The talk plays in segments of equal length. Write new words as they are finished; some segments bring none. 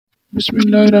بسم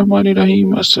اللہ الرحمن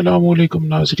الرحیم۔ السلام علیکم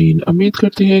ناظرین، امید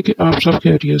کرتے ہیں کہ آپ سب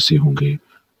خیریت سے ہوں گے۔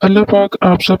 اللہ پاک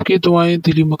آپ سب کی دعائیں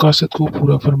دلی مقاصد کو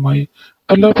پورا فرمائے۔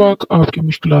 اللہ پاک آپ کی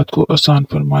مشکلات کو آسان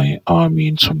فرمائے،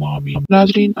 آمین ثم آمین۔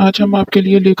 ناظرین، آج ہم آپ کے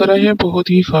لیے لے کر آئے ہیں بہت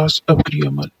ہی خاص ابقری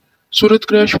عمل، سورۃ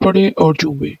قریش پڑھیں اور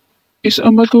جھومیں۔ اس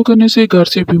عمل کو کرنے سے گھر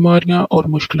سے بیماریاں اور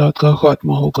مشکلات کا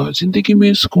خاتمہ ہوگا، زندگی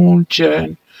میں سکون،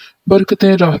 چین،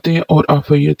 برکتیں، راحتیں اور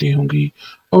عافیتیں ہوں گی،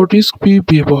 اور رزق بھی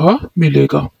بے بہا ملے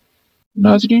گا۔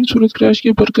 ناظرین، سورۃ قریش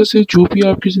کی برکت سے جو بھی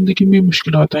آپ کی زندگی میں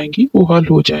مشکلات آئیں گی وہ حل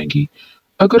ہو جائیں گی۔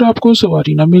 اگر آپ کو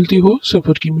سواری نہ ملتی ہو،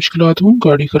 سفر کی مشکلات ہوں،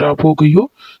 گاڑی خراب ہو گئی ہو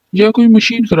یا کوئی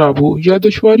مشین خراب ہو یا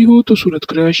دشواری ہو، تو سورۃ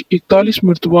قریش 41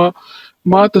 مرتبہ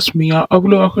ما تسمیہ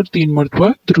اول و آخر 3 مرتبہ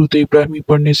درود ابراہیمی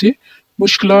پڑھنے سے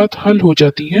مشکلات حل ہو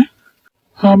جاتی ہیں۔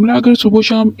 حاملہ اگر صبح و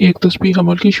شام ایک تسبیح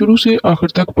حمل کے شروع سے آخر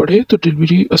تک پڑھے تو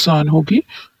ڈلیوری آسان ہوگی،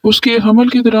 اس کے حمل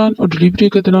کے دوران اور ڈلیوری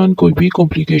کے دوران کوئی بھی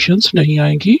کمپلیکیشنز نہیں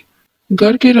آئیں گی۔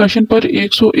 گھر کے راشن پر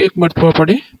 101 مرتبہ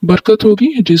پڑھیں، برکت ہوگی،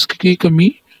 رزق کی کمی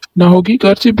نہ ہوگی،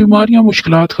 گھر سے بیماریاں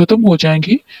مشکلات ختم ہو جائیں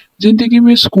گی، زندگی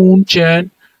میں سکون، چین،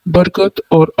 برکت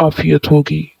اور عافیت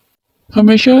ہوگی۔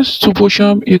 ہمیشہ صبح و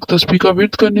شام ایک تسبیح کا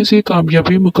ورد کرنے سے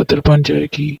کامیابی مقدر بن جائے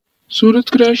گی۔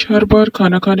 سورۃ قریش ہر بار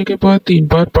کھانا کھانے کے بعد 3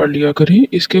 بار پڑھ لیا کریں،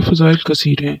 اس کے فضائل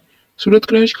کثیر ہیں۔ سورۃ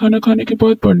قریش کھانا کھانے کے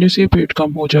بعد پڑھنے سے پیٹ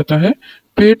کم ہو جاتا ہے،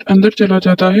 پیٹ اندر چلا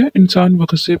جاتا ہے، انسان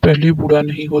وقت سے پہلے بوڑھا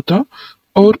نہیں ہوتا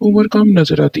اور عمر کم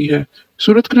نظر آتی ہے۔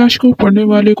 سورۃ قریش کو پڑھنے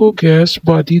والے کو گیس،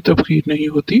 بادی، تبخیر نہیں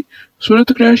ہوتی۔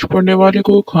 سورۃ قریش پڑھنے والے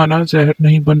کو کھانا زہر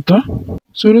نہیں بنتا۔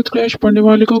 سورۃ قریش پڑھنے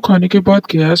والے کو کھانے کے بعد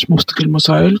گیس، مستقل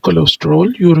مسائل،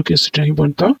 کولیسٹرول، یورک ایسڈ نہیں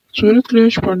بنتا۔ سورۃ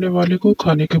قریش پڑھنے والے کو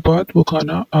کھانے کے بعد وہ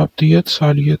کھانا عافیت،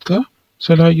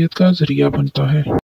 صلاحیت کا ذریعہ بنتا ہے۔